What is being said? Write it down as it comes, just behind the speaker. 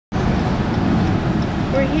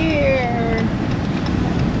We're here.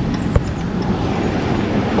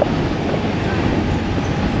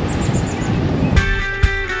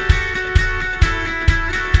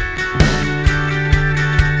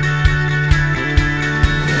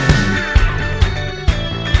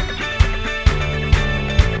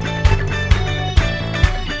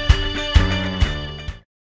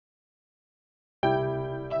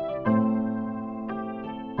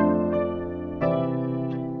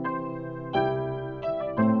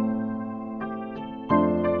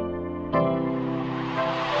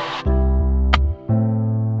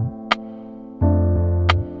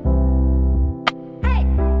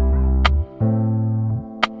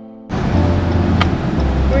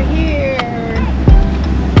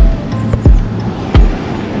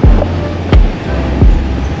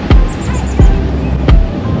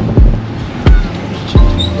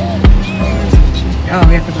 Oh,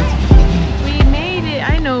 we have to go. We made it,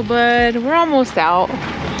 I know, but we're almost out.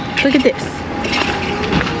 Look at this.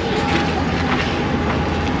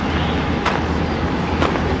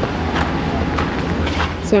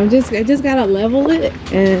 So I just gotta level it,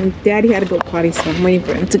 and Daddy had to go potty, so I'm waiting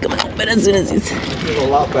for him to come out. But as soon as he's a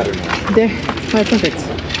lot better now. there, oh, perfect.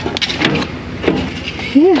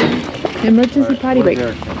 Yeah, emergency potty break.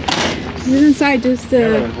 She's inside, just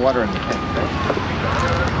there's water in the tank.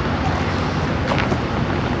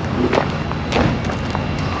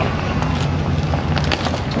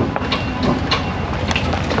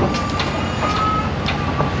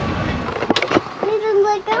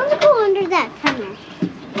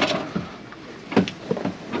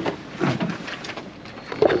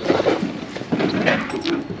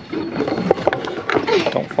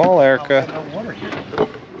 Don't fall, Erica. No water here.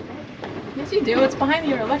 Yes, you do. It's behind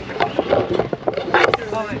your electric. That's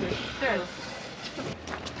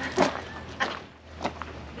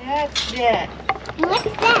it. What's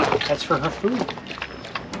that? That's for her food.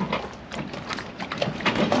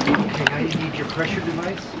 Okay, now you need your pressure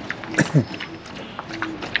device.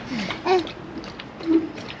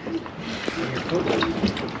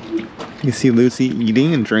 You see Lucy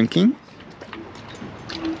eating and drinking?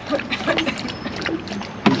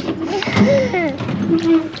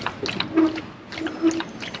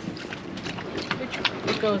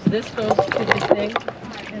 This goes to this thing,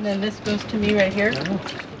 and then this goes to me right here.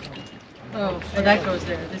 Oh, so that goes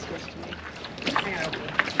there. This goes to me.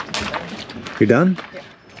 You're done? Yeah.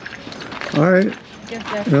 All right.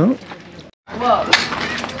 No. Whoa.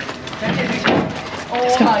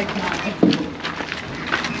 Oh my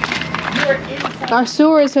God. Our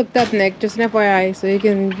sewer is hooked up, Nick. Just an FYI, so you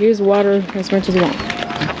can use water as much as you want.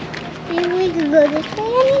 Maybe we could go this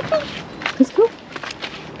way, anything? Let's go.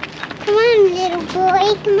 Come on, little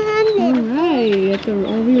boy. Come on, little boy. Alright, at the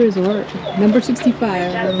RV Resort. Number 65.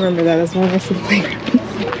 I remember that. That's one of the playgrounds.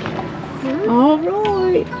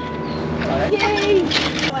 Alright. Yay.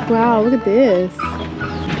 Wow, look at this.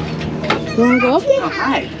 You want to go up? Oh,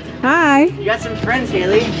 hi. Hi. You got some friends,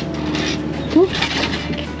 Haley. Cool.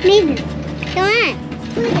 Maybe. Come on.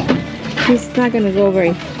 He's not going to go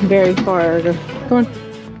very far. Come on.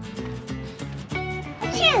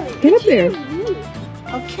 Get up there.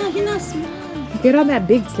 Okay, you're not small. Get on that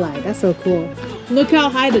big slide. That's so cool. Look how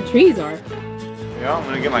high the trees are. Yeah, I'm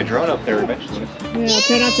gonna get my drone up there eventually. Yeah,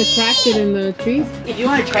 try not to crash it in the trees. If you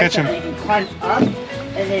want to try Catch 'em. something, you can climb up and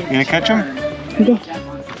then. You gonna catch 'em? Go.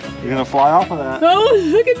 You're gonna fly off of that. Oh,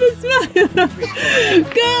 look at the smile.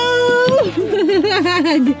 Go!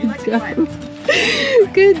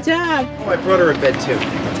 Good job. Oh, I brought her a bed too.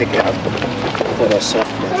 I'll take it out. Put us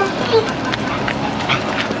soft bed.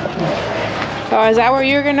 Oh, is that where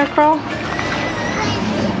you're gonna crawl?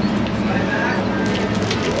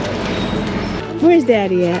 Where's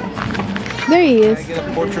Daddy at? There he is. Can I get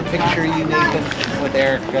a portrait picture of you, Nathan, with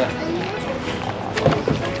Erica?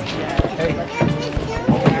 Hey.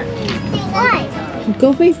 Why?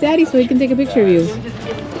 Go face Daddy so he can take a picture of you.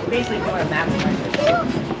 Basically, doing a map.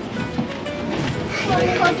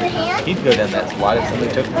 He'd go down that slide if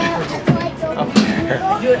somebody took me up there.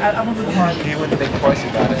 I'm gonna do the hard. He wouldn't think twice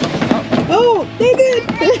about it. Oh, they did!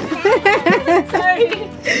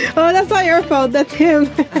 Oh, that's not your fault. That's him.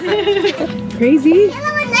 Crazy.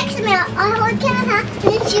 Ella was next to me. I heard Canada,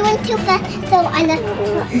 and then she went too fast, so I left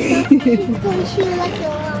her. She left her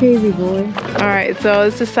alone. Crazy boy. All right, so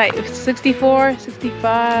this is site 64,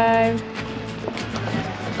 65.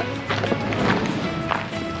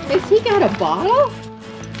 Has he got a bottle?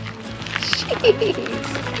 Jeez.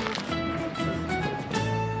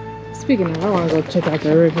 Speaking of, I want to go check out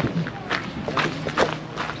the river.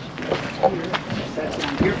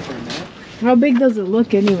 How big does it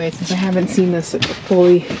look anyway, since I haven't seen this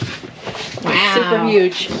fully? Wow. Super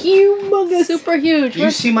huge. Humongous. Super huge. Do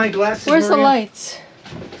you see my glasses? Where's the Maria? lights?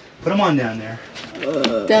 Put them on down there.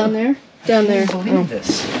 Down there? Down there. I can't believe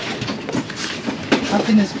this. How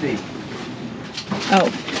can this be? Oh.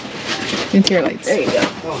 Interior lights. There you go.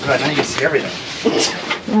 Oh god, now you can see everything.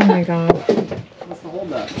 Oh my god. What's the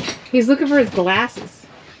holdup? He's looking for his glasses.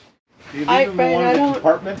 Do you I- leave them in Brian, one I of the don't-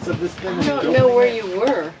 compartments of this thing? I don't know where you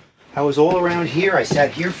were. I was all around here. I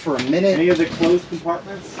sat here for a minute. Any of the closed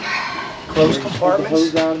compartments? Closed Put the compartments?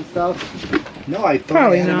 hose out and stuff? No, I thought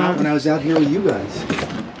Probably I had them not. out when I was out here with you guys.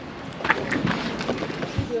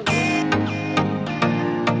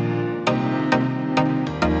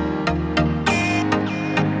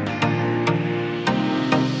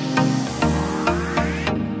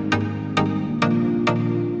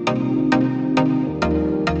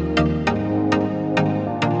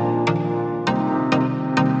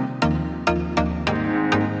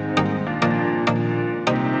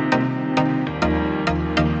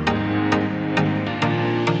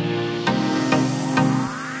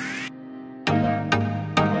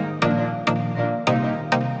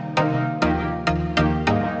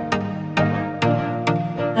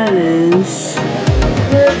 That is.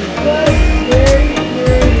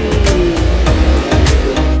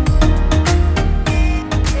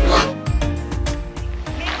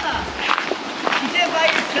 You did it by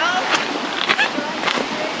yourself?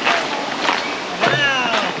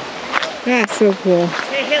 Wow. That's so cool.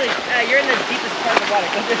 Hey Haley, you're in the deepest part of the water.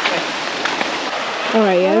 Go this way.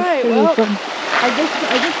 Alright, yeah. Alright, it's well. fun. I guess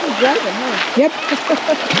we're driving, huh? Yep.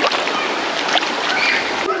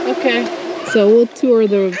 Okay. So we'll tour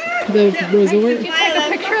the resort. Did you take a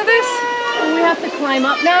picture of this? Oh, we have to climb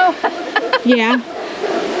up now? Yeah.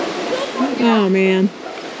 Oh man.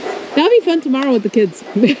 That'll be fun tomorrow with the kids.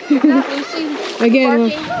 Lucy, Again.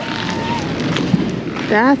 barking.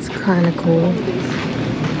 That's kind of cool.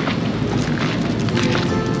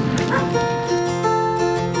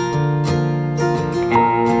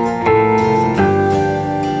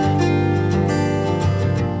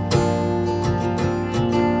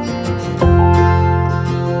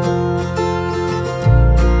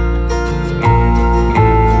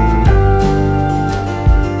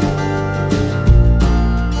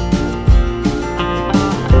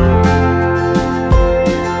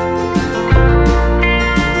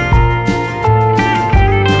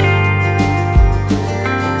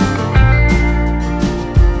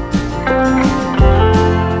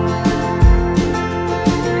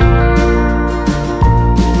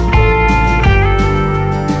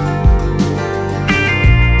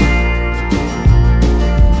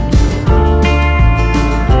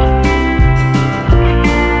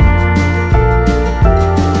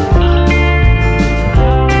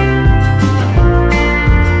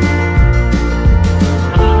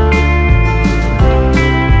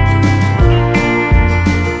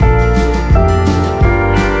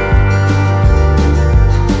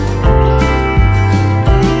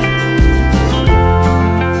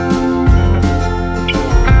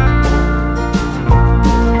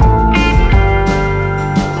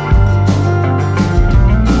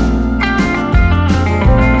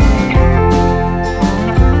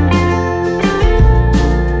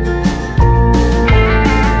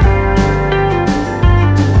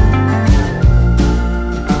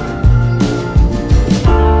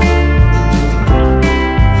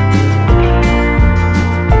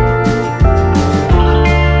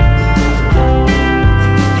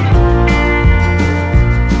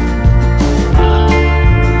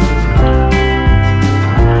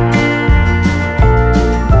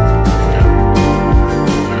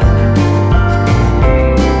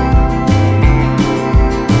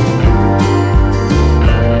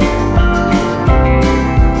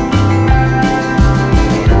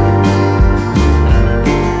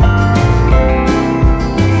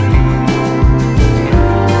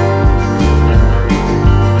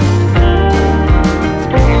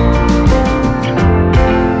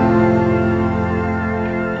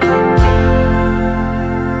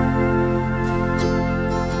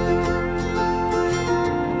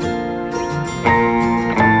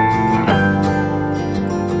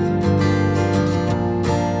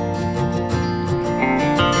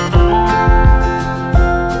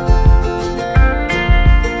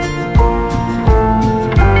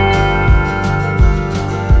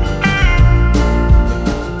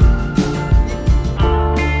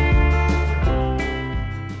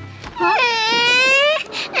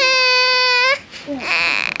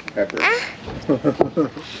 Pepper.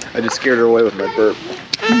 I just scared her away with my burp.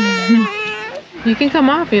 You can come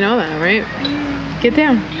off, you know that, right? Get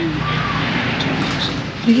down.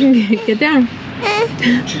 You can get down.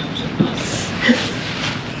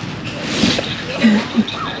 What's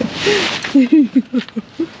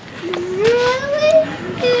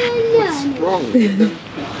wrong with them?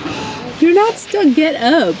 You're not stuck. Get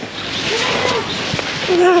up.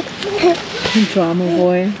 Drama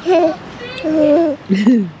boy.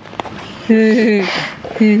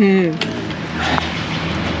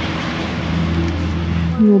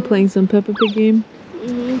 We're playing some Peppa Pig game.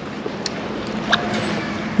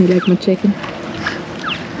 You like my chicken?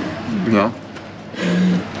 No.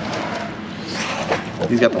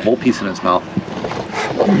 He's got the whole piece in his mouth.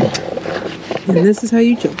 And this is how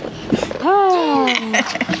you choke. Oh.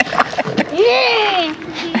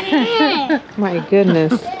 My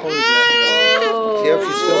goodness. See how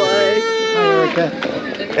she's feeling? Hi, Erica.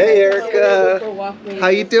 Hey, Erica. How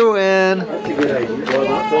you doing?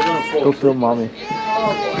 Go film mommy.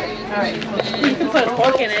 Alright, you can put a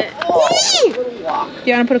cork in it. Do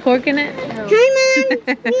you want to put a cork in it? Hi,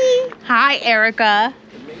 Mom. Hi, Erica.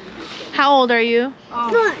 How old are you?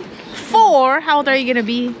 4. 4? How old are you gonna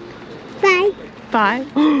be? 5. 5?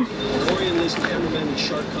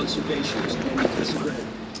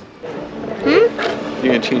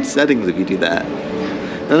 You're gonna change settings if you do that.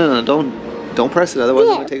 No, don't press it, otherwise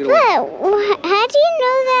I'm gonna take it away. How do you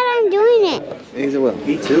know that I'm doing it? Neither will.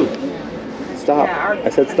 Me too. Stop. I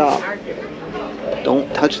said stop.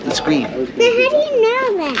 Don't touch the screen. Now, how do you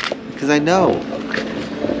know that? Because I know.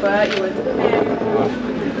 But you went to the man.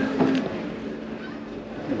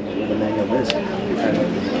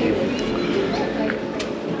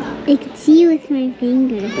 I could see you with my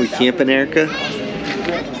finger. We camping, Erica?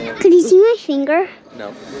 Could you see my finger?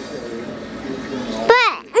 No.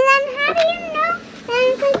 But then how do you know that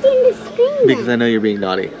I'm touching the screen? Because I know you're being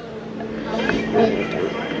naughty.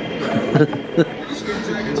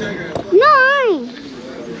 No,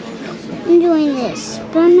 I'm doing this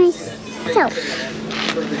by myself.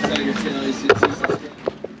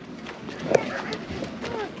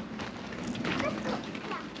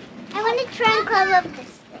 I want to try and climb up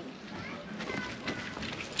this thing.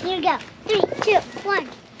 Here we go. 3, 2, 1.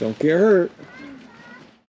 Don't get hurt.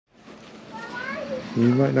 You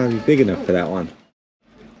might not be big enough for that one.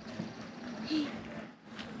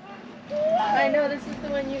 I know, this is the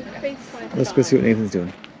one you face planted. Let's go see what Nathan's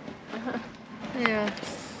doing. Yeah.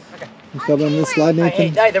 You fell down this slide,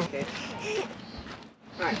 Nathan? Either. Let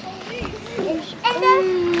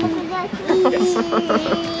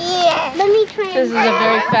me try. This is a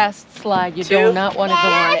very fast slide. You do not want to go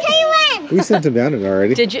on I'll it. tell you when. We sent him down it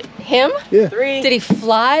already. Did you? Him? Yeah. 3, Did he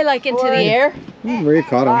fly like into the air? Maria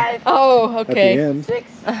caught him 5, Oh, at the okay. end.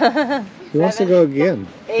 6, He wants to go again.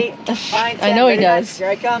 8, 9, 10. I know he Ready, does. guys? Here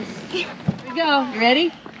I come. Here we go. You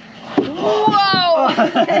ready? Whoa!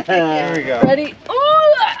 There we go. Ready? Ooh!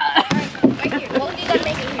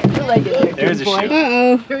 There's a shoe.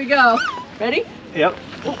 Uh-oh. Here we go. Ready? Yep.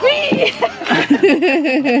 Whee!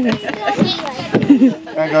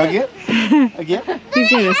 Can I go again? Again? He's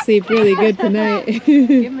gonna sleep really good tonight. Give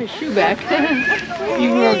him his shoe back. You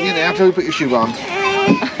can go again after we put your shoe on.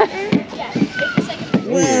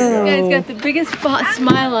 Whoa. He's got the biggest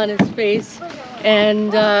smile on his face,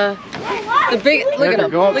 and the big. Look at him!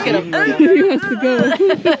 Go up Look so at you him! can go He wants to go.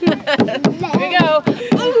 Here we go!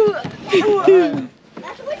 Ooh.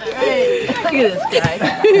 Alright, look at this guy.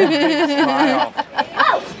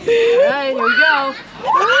 Alright, here we go.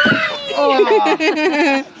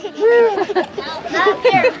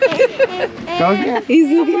 Go again. He's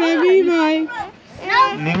looking at me, Mike.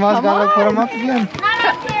 Nemo's gotta put him up again.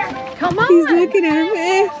 Come on! He's looking at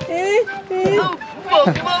me.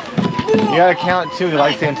 You gotta count too. He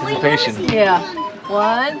likes the anticipation. Yeah.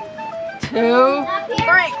 1, 2, 3.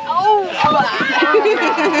 Oh!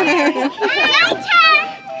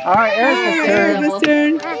 Alright, Erica's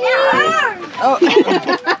turn. Erica's turn. Oh.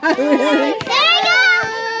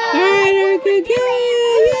 Alright, Erica, go!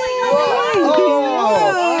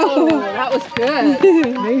 Oh, that was good.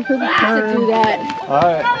 Nathan's To do turn. that.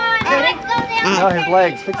 Alright. Oh, his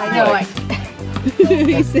legs. Fix his I know. legs.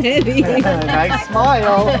 He said he. Nice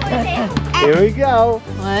smile. Here we go.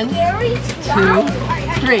 1, 2,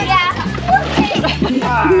 3.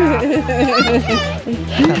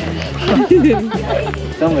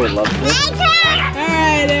 Somebody loves this.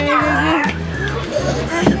 Alright, Erica.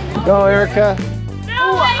 Go, Erica.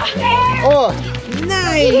 Oh.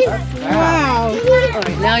 Nice. Wow.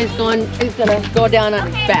 Alright, now he's gonna go down on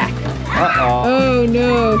his back. Uh-oh. Oh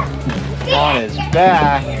no. On his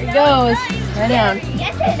back. Here he goes. Right down. He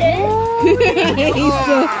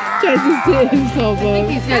still tries to sit himself I think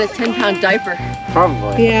up. he's got a 10-pound diaper.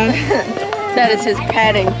 Probably. Yeah. That is his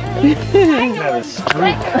padding. He's got a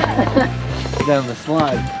streak down the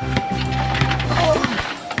slide.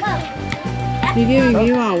 You're giving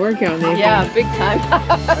me all workout, Nathan. Yeah, big time.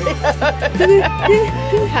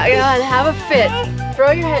 Hang on, have a fit.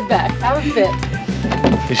 Throw your head back. Have a fit.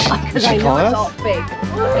 Is she Because I know calling it's all us? fake.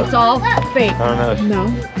 It's all fake. I don't know.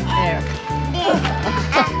 No. There.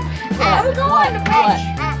 I'm going to bed.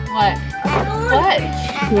 What? What?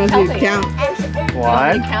 He wants Tell you to me. count. Want me to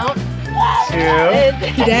One, count? 2,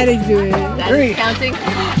 Daddy's doing it. Daddy's counting.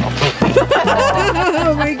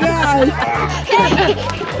 Oh my gosh.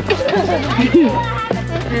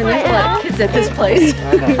 Man, there's a lot of kids at this place.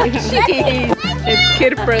 Jeez. It's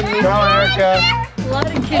kid friendly. Go, Erica. A lot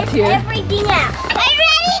of kids here. Everything out. Are you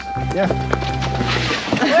ready? Yeah.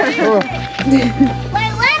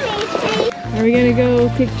 Wait, let me see. Are we gonna go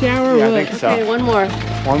take a shower or Yeah, I what? think so. Okay, one more.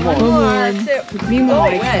 One more. One more. That's it. Me more. Oh,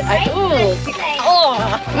 wet. Oh,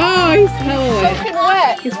 Oh, he's hella wet. soaking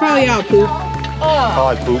wet. He's probably out poop. Oh,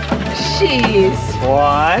 Probably poop. jeez.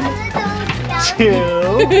 1, 2,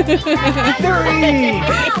 3.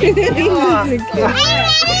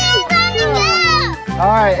 All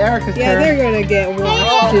right, Erica's Yeah, turn. they're gonna get washed.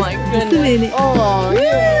 Oh Just my a goodness. minute. Oh,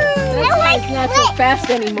 that guy's not so fast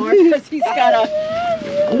anymore because he's got a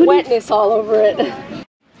wetness all over it.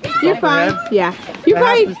 You're fine. Yeah. You're That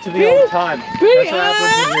fine. happens to me all the time. Ready? That's what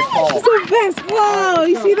happens when you fall. So fast. Whoa,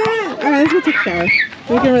 you see that? All right, let's go take a shower.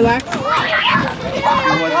 We can relax. I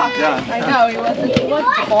wasn't done. I know, he wasn't the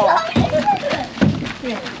ball.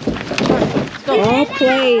 All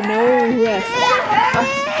play, no rest.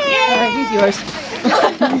 Alright, he's yours.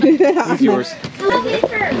 Who's yours?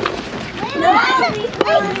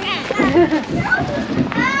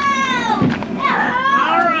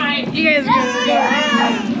 Alright, you guys are gonna go.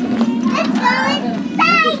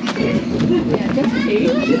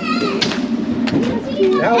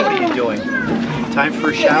 Now what are you doing? Time for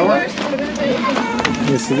a shower?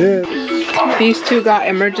 Yes, it is. These two got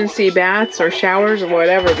emergency baths or showers or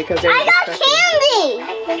whatever because they're I got disgusting.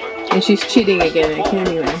 candy. And she's cheating again at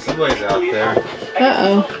Candyland. Somebody's out there.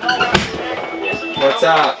 Uh-oh. What's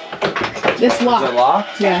up? This Is it lock.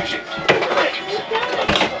 locked? Yeah.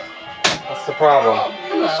 What's the problem?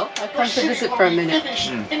 Hello, I've come to visit for a minute.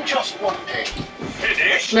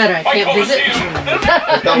 Matter, I can't visit. I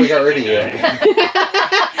thought we got rid of you.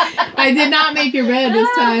 I did not make your bed this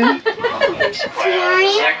time.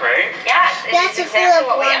 That's exactly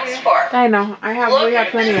what we asked for. I know. We have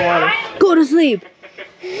plenty of water. Go to sleep.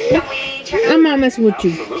 I'm not messing with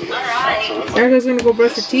you. Erica's gonna go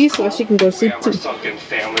brush her teeth so she can go sleep too. Sunken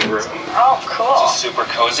family room. Oh, cool. It's super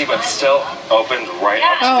cozy, but still opened right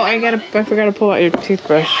up. Oh, I forgot to pull out your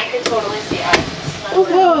toothbrush. I could totally see how it's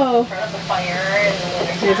Whoa. in front of the fire in the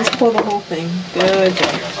winter. Yeah, just pull the whole thing. Good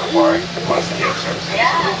job.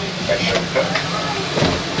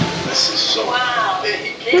 This is so Wow.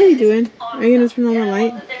 What are you doing? Are you gonna turn on the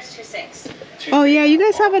light? There's 2 sinks. Oh yeah, you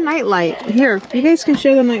guys have a night light. Here, you guys can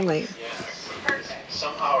share the night light.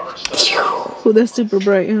 somehow her stuff. Oh, that's super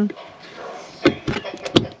bright, huh?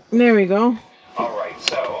 There we go. Alright,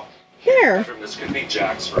 so Here. this could be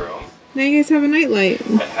Jack's room. Now you guys have a night light. It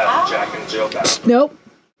has Jack and Jill Nope.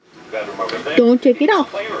 bedroom over there. Don't take it off.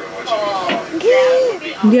 Playroom, which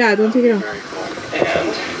Yeah, don't take it off. very cool. And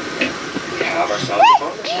we have ourselves a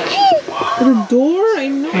bonus room. The door? I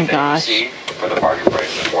know. Oh my gosh. See, for the bargain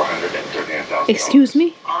price of $439,000. Excuse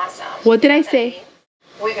me? Awesome. What did I say?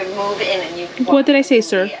 We could move in and you could What did I say,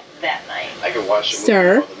 sir? that night. I could watch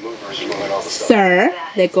Sir. the movers moving all the stuff. Sir,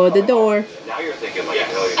 let go of the door. Now you're thinking like a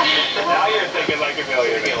million. Now you're thinking like a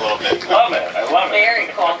million. A little bit. Love it. I love it. Very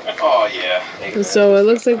cool. Oh yeah. So it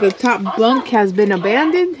looks like the top bunk has been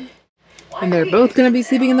abandoned. And they're both going to be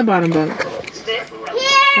sleeping in the bottom bunk.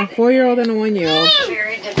 A 4-year-old and a 1-year-old.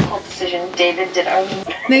 Very difficult decision. David did our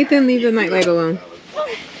Nathan, leave the nightlight alone.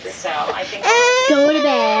 so I think Go to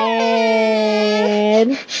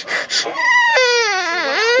bed.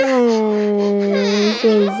 Oh,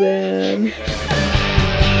 so sad.